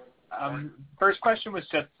 Good morning. First question was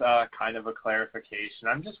just kind of a clarification.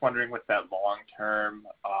 I'm just wondering, with that long-term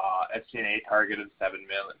SG&A target of $70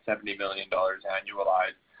 million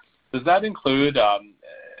annualized, does that include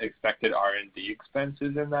expected R&D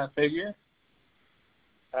expenses in that figure?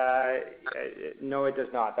 No, it does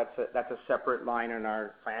not. That's a separate line in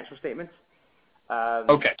our financial statements.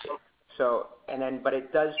 Okay. But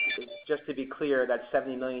it does, just to be clear, that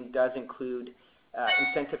 70 million does include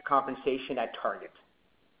incentive compensation at target.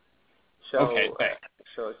 Okay, thanks.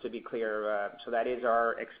 So to be clear, so that is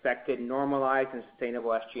our expected normalized and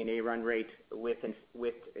sustainable SG&A run rate with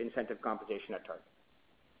incentive compensation at target.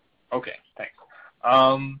 Okay, thanks.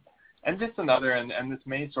 And just another, and this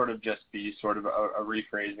may sort of just be sort of a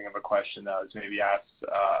rephrasing of a question that was maybe asked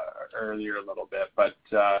earlier a little bit, but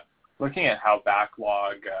looking at how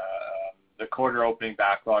backlog, the quarter opening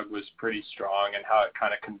backlog was pretty strong, and how it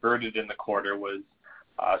kind of converted in the quarter was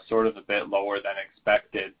sort of a bit lower than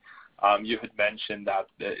expected. You had mentioned that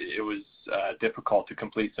it was difficult to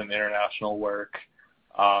complete some international work.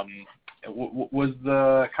 Was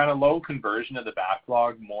the kind of low conversion of the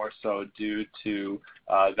backlog more so due to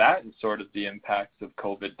that and sort of the impacts of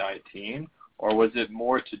COVID-19, or was it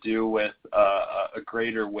more to do with a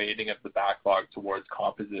greater weighting of the backlog towards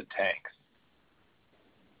composite tanks?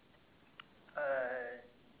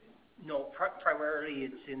 No, primarily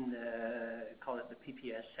it's in call it the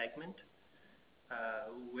PPS segment,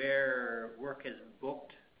 where work is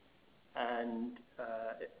booked and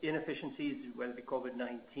inefficiencies, whether it be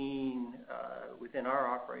COVID-19 within our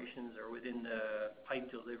operations or within the pipe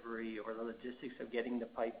delivery or the logistics of getting the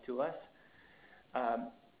pipe to us.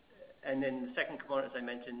 And then the second component, as I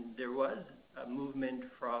mentioned, there was a movement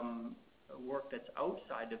from work that's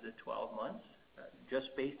outside of the 12 months, just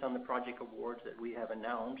based on the project awards that we have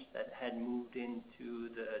announced that had moved into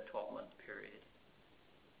the 12-month period.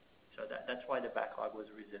 So that's why the backlog was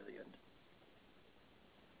resilient.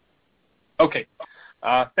 Okay,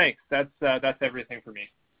 thanks. That's everything for me.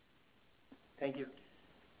 Thank you.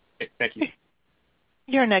 Okay, thank you.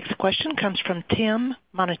 Your next question comes from Tim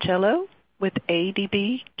Monticello with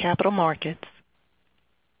ADB Capital Markets.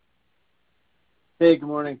 Hey, good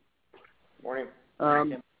morning. Morning.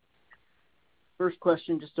 First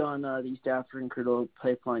question, just on the East African crude oil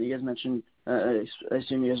pipeline. You guys mentioned, I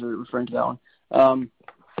assume you guys are referring to that one,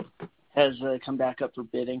 has come back up for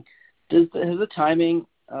bidding. Has the timing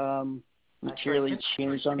materially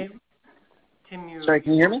changed on? Tim, Sorry,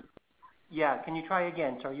 can you hear me? Yeah, can you try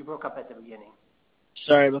again? Sorry, you broke up at the beginning.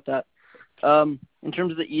 Sorry about that. In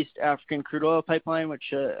terms of the East African crude oil pipeline,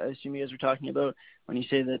 which I assume you guys are talking about when you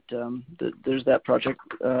say that, there's that project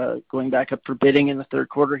going back up for bidding in the third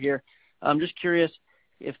quarter here. I'm just curious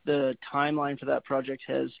if the timeline for that project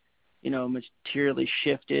has, materially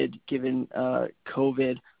shifted given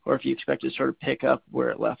COVID, or if you expect it to sort of pick up where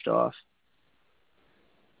it left off.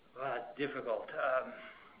 Difficult.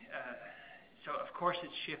 So of course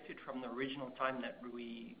it's shifted from the original time that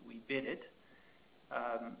we bid it.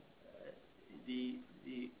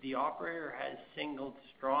 The operator has signaled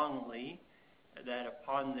strongly that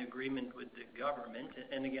upon the agreement with the government,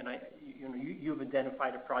 and again, you've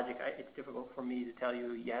identified a project. It's difficult for me to tell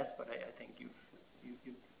you yes, but I think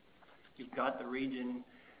you've got the region,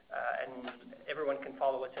 and everyone can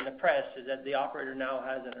follow what's in the press. Is that the operator now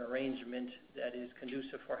has an arrangement that is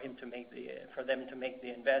conducive for them to make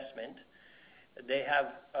the investment. They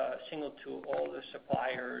have signaled to all the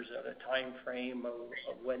suppliers a time frame of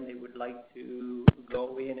when they would like to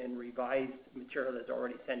go in and revise material that's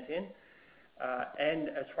already sent in. And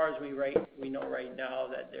as far as we know right now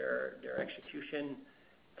that their execution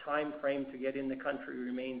time frame to get in the country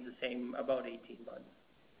remains the same, about 18 months.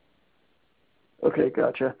 Okay,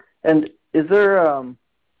 gotcha. And is there, a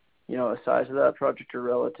size of that project or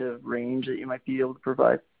relative range that you might be able to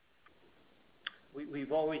provide?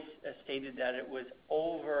 We've always stated that it was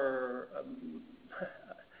over,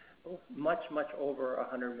 much over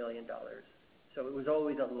 $100 million. So it was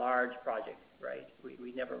always a large project, right?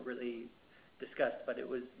 We never really discussed, but it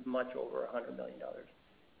was much over $100 million.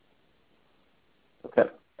 Okay.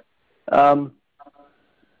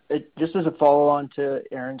 Just as a follow-on to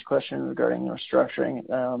Aaron's question regarding restructuring.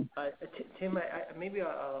 Tim, maybe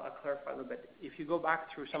I'll clarify a little bit. If you go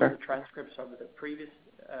back through some of the transcripts of the previous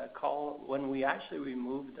call, when we actually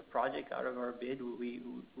removed the project out of our bid,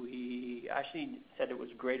 we actually said it was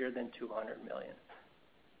greater than $200 million.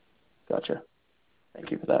 Gotcha.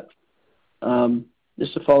 Thank you for that.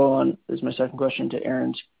 Just to follow on, this is my second question to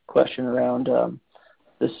Aaron's question around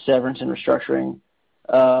the severance and restructuring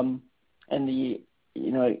and the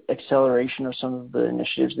acceleration of some of the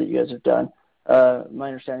initiatives that you guys have done. My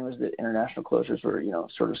understanding was that international closures were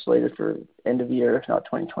sort of slated for end of the year, if not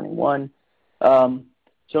 2021.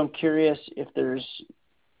 So I'm curious if there's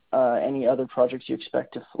any other projects you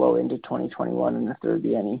expect to flow into 2021, and if there would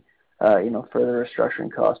be any further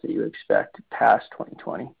restructuring costs that you expect past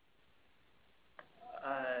 2020.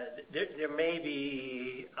 There may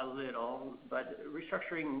be a little, but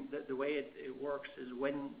restructuring, the way it works is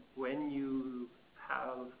when you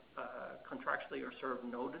have contractually or served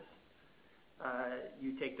notice,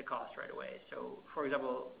 you take the cost right away. So, for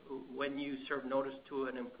example, when you serve notice to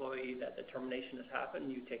an employee that the termination has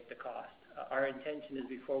happened, you take the cost. Our intention is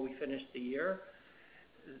before we finish the year,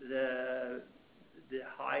 the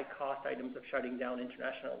high cost items of shutting down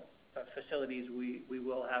international facilities, we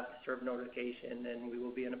will have to serve notification, and we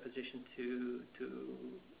will be in a position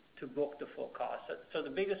to book the full cost. So the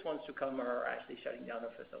biggest ones to come are actually shutting down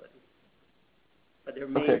a facility. But there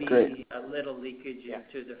may be a little leakage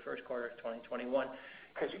into the first quarter of 2021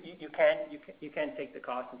 because you can't take the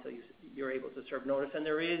cost until you're able to serve notice. And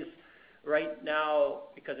there is right now,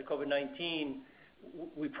 because of COVID-19,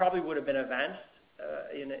 we probably would have been advanced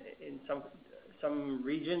in some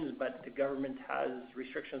regions, but the government has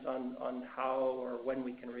restrictions on how or when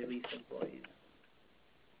we can release employees.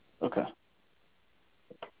 Okay.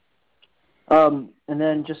 And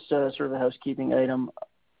then just sort of a housekeeping item.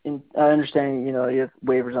 I understand, you have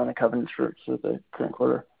waivers on the covenants for the current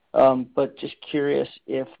quarter, but just curious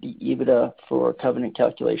if the EBITDA for covenant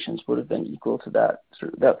calculations would have been equal to that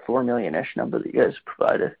 $4 million-ish number that you guys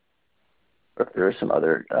provided, or if there are some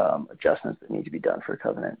other adjustments that need to be done for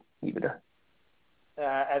covenant EBITDA.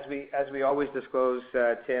 As we always disclose,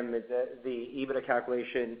 Tim, the EBITDA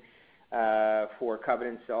calculation for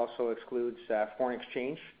covenants also excludes foreign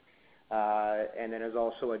exchange, and then is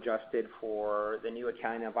also adjusted for the new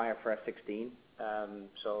accounting of IFRS 16.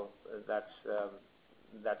 So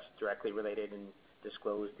that's directly related and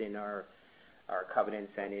disclosed in our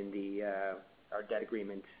covenants and in our debt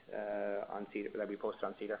agreement on CEDAR that we posted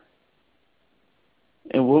on CEDAR.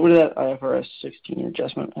 And what would that IFRS 16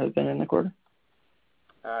 adjustment have been in the quarter?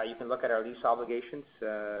 You can look at our lease obligations,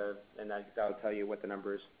 and that'll tell you what the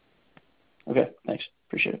number is. Okay, thanks.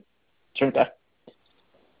 Appreciate it. Turn it back.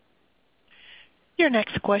 Your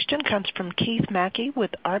next question comes from Keith Mackey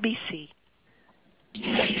with RBC.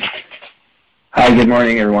 Hi, good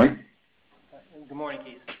morning, everyone. Good morning,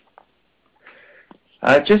 Keith.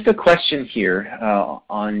 Just a question here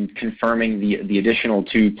on confirming the additional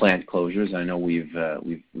 2 plant closures. I know we've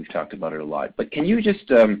talked about it a lot, but can you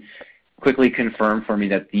just quickly confirm for me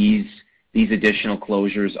that these additional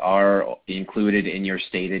closures are included in your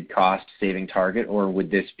stated cost-saving target, or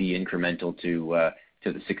would this be incremental to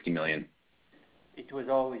the $60 million? It was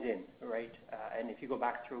always in, right? And if you go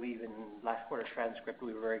back through even last quarter's transcript,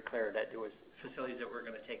 we were very clear that there was facilities that we're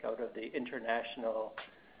going to take out of the international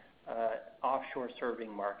offshore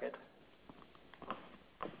serving market.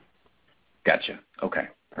 Gotcha. Okay,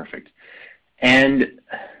 perfect. And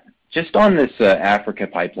just on this Africa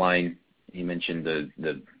pipeline, you mentioned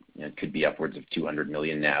it could be upwards of $200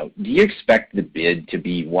 million now. Do you expect the bid to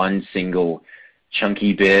be one single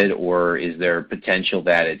chunky bid, or is there potential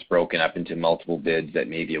that it's broken up into multiple bids that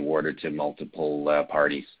may be awarded to multiple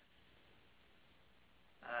parties?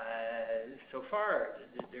 So far,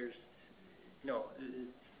 there's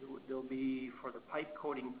there'll be, for the pipe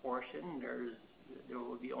coating portion, there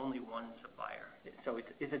will be only one supplier. So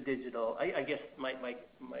it's a digital. I guess my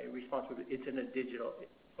response would be it's in a digital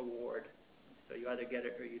award. So you either get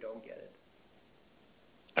it or you don't get it.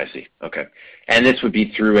 I see. Okay. And this would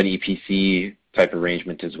be through an EPC type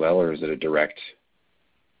arrangement as well, or is it a direct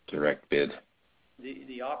bid?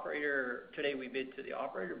 The operator, today we bid to the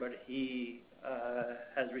operator, but he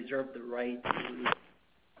has reserved the right to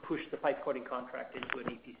push the pipe coating contract into an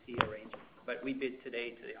EPC arrangement. But we bid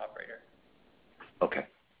today to the operator.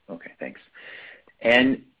 Okay, thanks.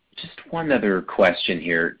 And just one other question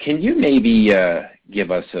here. Can you maybe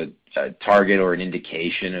give us a target or an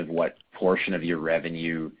indication of what portion of your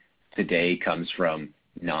revenue today comes from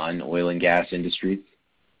non-oil and gas industries?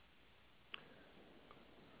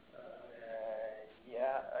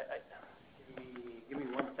 Give me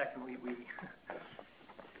 1 second.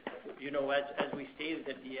 As we stated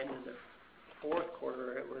at the end of the fourth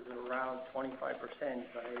quarter, it was around 25%.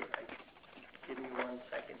 But give me 1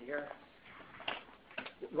 second here.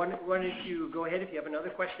 Why don't you go ahead if you have another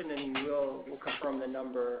question, and we'll confirm the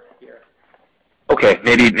number here. Okay,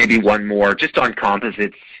 maybe one more. Just on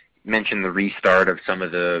composites, mention the restart of some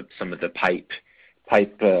of the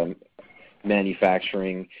pipe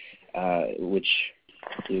manufacturing, which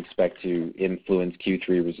you expect to influence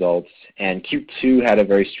Q3 results. And Q2 had a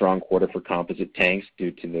very strong quarter for composite tanks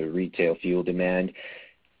due to the retail fuel demand.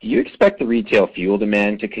 Do you expect the retail fuel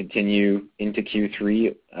demand to continue into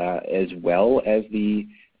Q3 as well as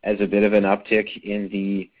a bit of an uptick in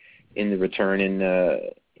the return in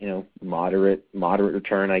moderate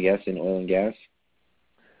return, I guess, in oil and gas?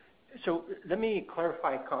 So let me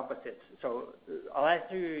clarify composites. So I'll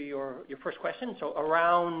answer your first question. So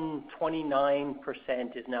around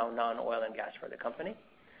 29% is now non-oil and gas for the company.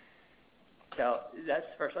 So that's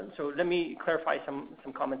the first one. So let me clarify some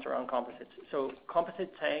comments around composites. So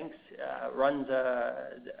composite tanks runs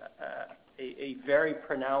a very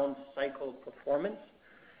pronounced cycle performance,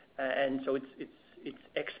 and so it's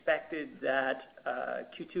expected that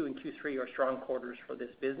Q2 and Q3 are strong quarters for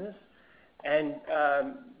this business. And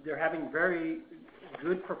they're having very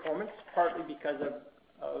good performance, partly because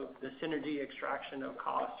of the synergy extraction of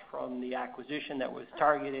costs from the acquisition that was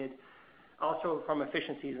targeted, also from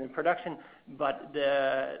efficiencies in production. But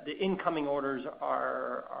the incoming orders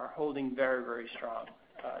are holding very, very strong.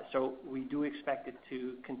 So we do expect it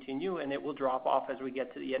to continue, and it will drop off as we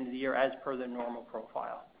get to the end of the year as per the normal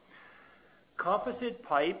profile. Composite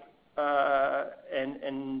pipe, to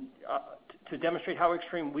demonstrate how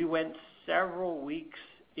extreme, we went several weeks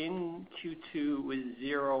in Q2 with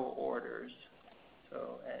 0 orders.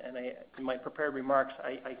 So, in my prepared remarks,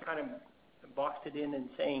 I kind of boxed it in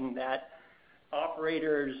saying that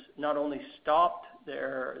operators not only stopped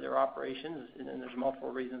their operations, and there's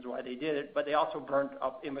multiple reasons why they did it, but they also burnt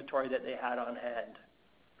up inventory that they had on hand.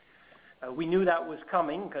 We knew that was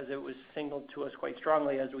coming because it was signaled to us quite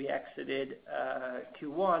strongly as we exited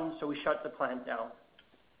Q1, so we shut the plant down.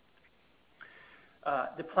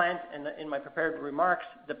 The plant, in my prepared remarks,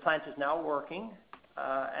 the plant is now working,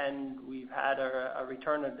 and we've had a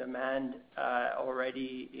return of demand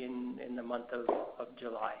already in the month of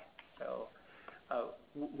July. So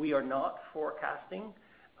we are not forecasting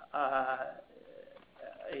a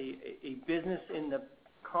business in the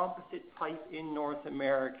composite pipe in North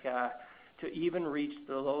America to even reach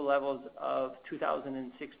the low levels of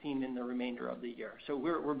 2016 in the remainder of the year. So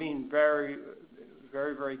we're being very,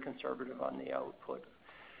 very, very conservative on the output.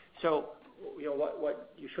 So,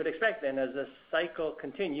 what you should expect then as the cycle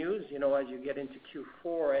continues, as you get into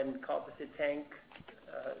Q4 and composite tank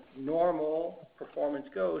normal performance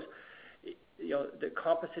goes, the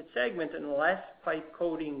composite segment, unless pipe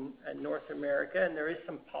coating in North America, and there is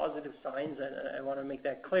some positive signs, and I want to make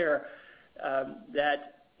that clear,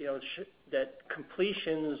 that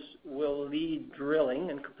completions will lead drilling,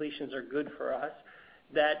 and completions are good for us,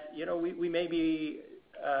 that we may be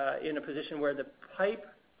in a position where the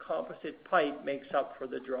composite pipe makes up for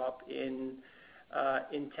the drop in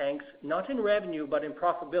tanks, not in revenue but in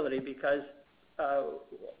profitability, because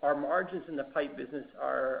our margins in the pipe business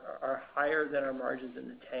are higher than our margins in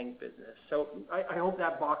the tank business. So I hope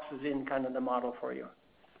that boxes in kind of the model for you.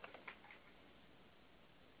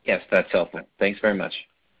 Yes, that's helpful. Thanks very much.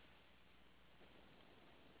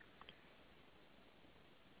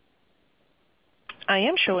 I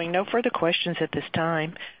am showing no further questions at this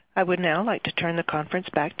time. I would now like to turn the conference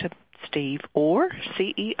back to Steve Orr,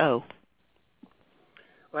 CEO.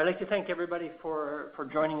 Well, I'd like to thank everybody for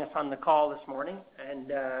joining us on the call this morning. And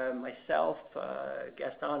myself,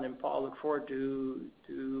 Gaston, and Paul look forward to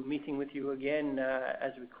meeting with you again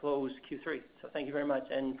as we close Q3. So thank you very much.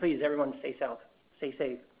 And please, everyone, stay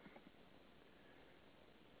safe.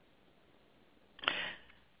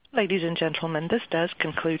 Ladies and gentlemen, this does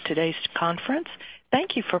conclude today's conference.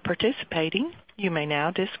 Thank you for participating. You may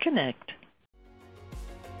now disconnect.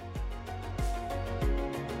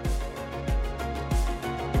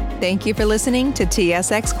 Thank you for listening to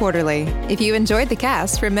TSX Quarterly. If you enjoyed the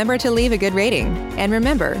cast, remember to leave a good rating. And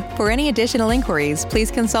remember, for any additional inquiries,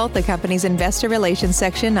 please consult the company's investor relations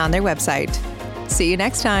section on their website. See you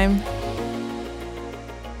next time.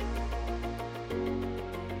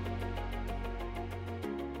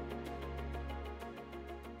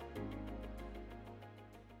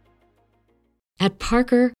 At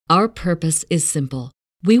Parker, our purpose is simple.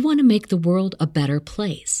 We want to make the world a better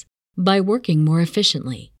place by working more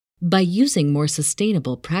efficiently, by using more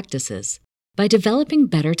sustainable practices, by developing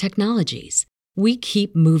better technologies. We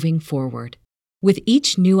keep moving forward. With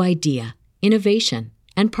each new idea, innovation,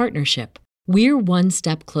 and partnership, we're one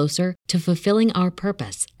step closer to fulfilling our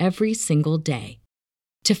purpose every single day.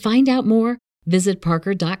 To find out more, visit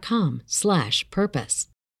parker.com/purpose.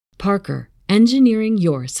 Parker, engineering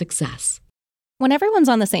your success. When everyone's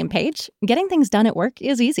on the same page, getting things done at work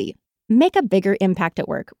is easy. Make a bigger impact at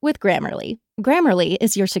work with Grammarly. Grammarly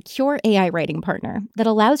is your secure AI writing partner that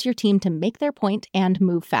allows your team to make their point and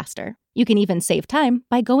move faster. You can even save time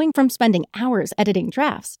by going from spending hours editing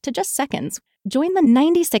drafts to just seconds. Join the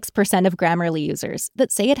 96% of Grammarly users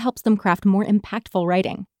that say it helps them craft more impactful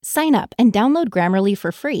writing. Sign up and download Grammarly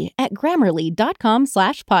for free at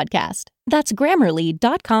grammarly.com/podcast. That's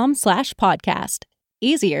grammarly.com/podcast.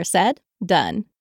 Easier said, done.